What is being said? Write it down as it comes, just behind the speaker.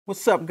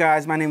What's up,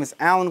 guys? My name is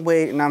Allan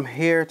Wade and I'm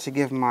here to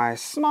give my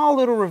small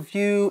little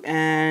review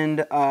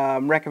and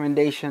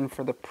recommendation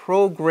for the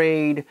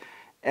ProGrade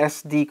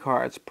SD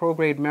cards,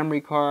 ProGrade memory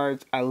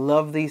cards. I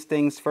love these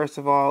things. First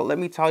of all, let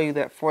me tell you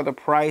that for the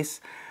price,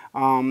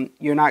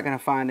 you're not going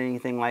to find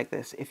anything like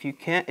this. If you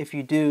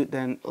do,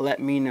 then let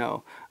me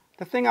know.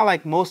 The thing I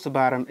like most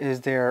about them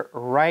is their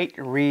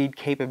write-read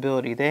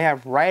capability. They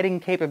have writing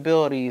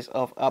capabilities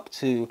of up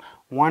to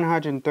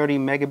 130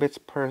 megabits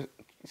per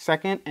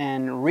second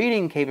and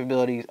reading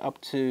capabilities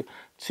up to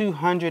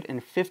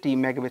 250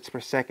 megabits per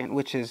second,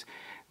 which is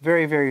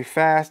very, very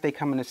fast. They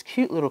come in this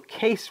cute little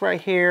case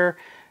right here.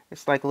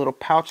 It's like a little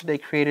pouch they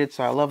created,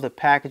 so I love the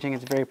packaging.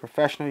 It's very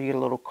professional. You get a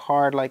little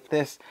card like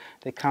this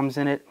that comes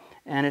in it,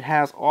 and it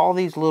has all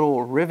these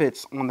little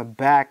rivets on the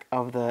back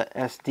of the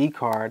SD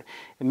card.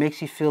 It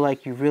makes you feel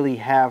like you really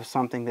have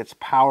something that's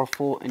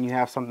powerful and you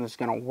have something that's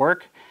going to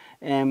work.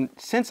 And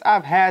since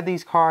I've had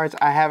these cards,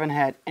 I haven't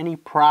had any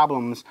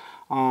problems.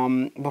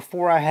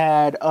 Before I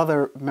had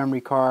other memory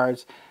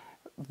cards,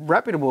 from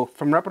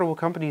reputable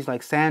companies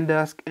like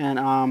SanDisk,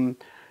 and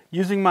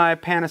using my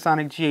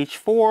Panasonic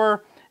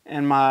GH4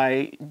 and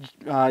my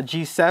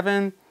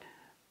G7,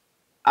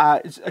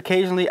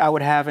 occasionally I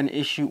would have an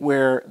issue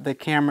where the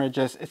camera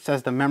it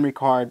says the memory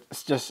card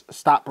just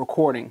stopped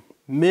recording.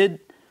 Mid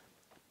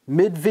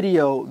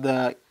video,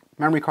 the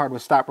memory card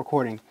would stop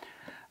recording.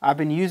 I've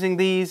been using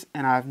these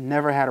and I've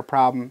never had a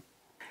problem.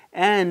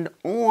 And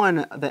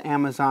on the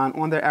Amazon,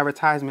 on their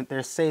advertisement,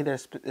 it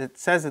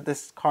says that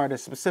this card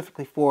is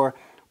specifically for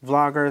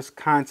vloggers,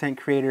 content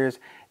creators,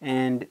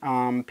 and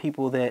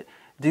people that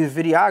do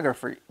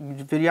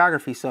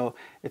videography. So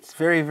it's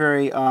very,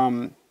 very,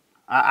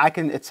 I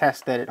can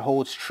attest that it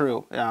holds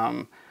true.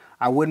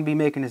 I wouldn't be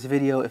making this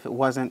video if it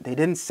wasn't. They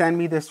didn't send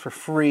me this for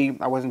free.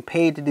 I wasn't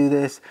paid to do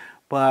this,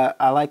 but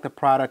I like the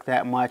product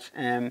that much,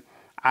 and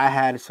I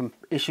had some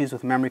issues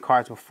with memory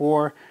cards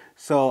before,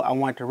 so I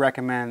want to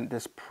recommend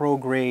this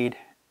ProGrade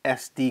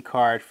SD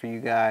card for you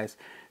guys.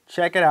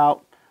 Check it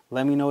out.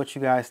 Let me know what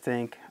you guys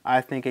think.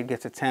 I think it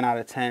gets a 10 out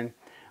of 10.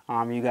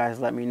 You guys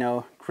let me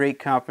know. Great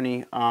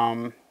company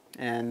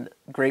and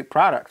great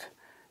product.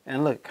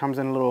 And look, it comes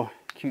in a little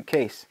cute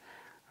case.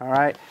 All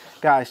right,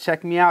 guys,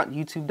 check me out,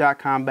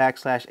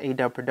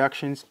 youtube.com/a-dubb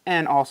productions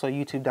and also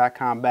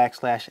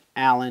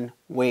youtube.com/Allan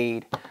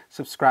Wade.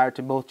 Subscribe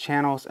to both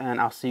channels,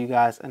 and I'll see you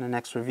guys in the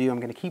next review.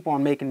 I'm going to keep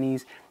on making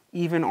these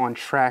even on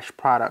trash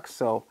products.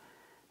 So,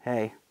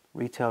 hey,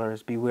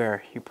 retailers,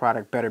 beware. Your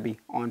product better be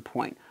on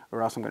point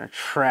or else I'm going to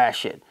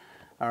trash it.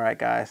 All right,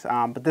 guys.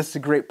 But this is a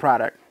great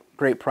product.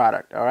 Great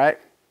product. All right.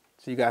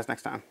 See you guys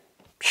next time.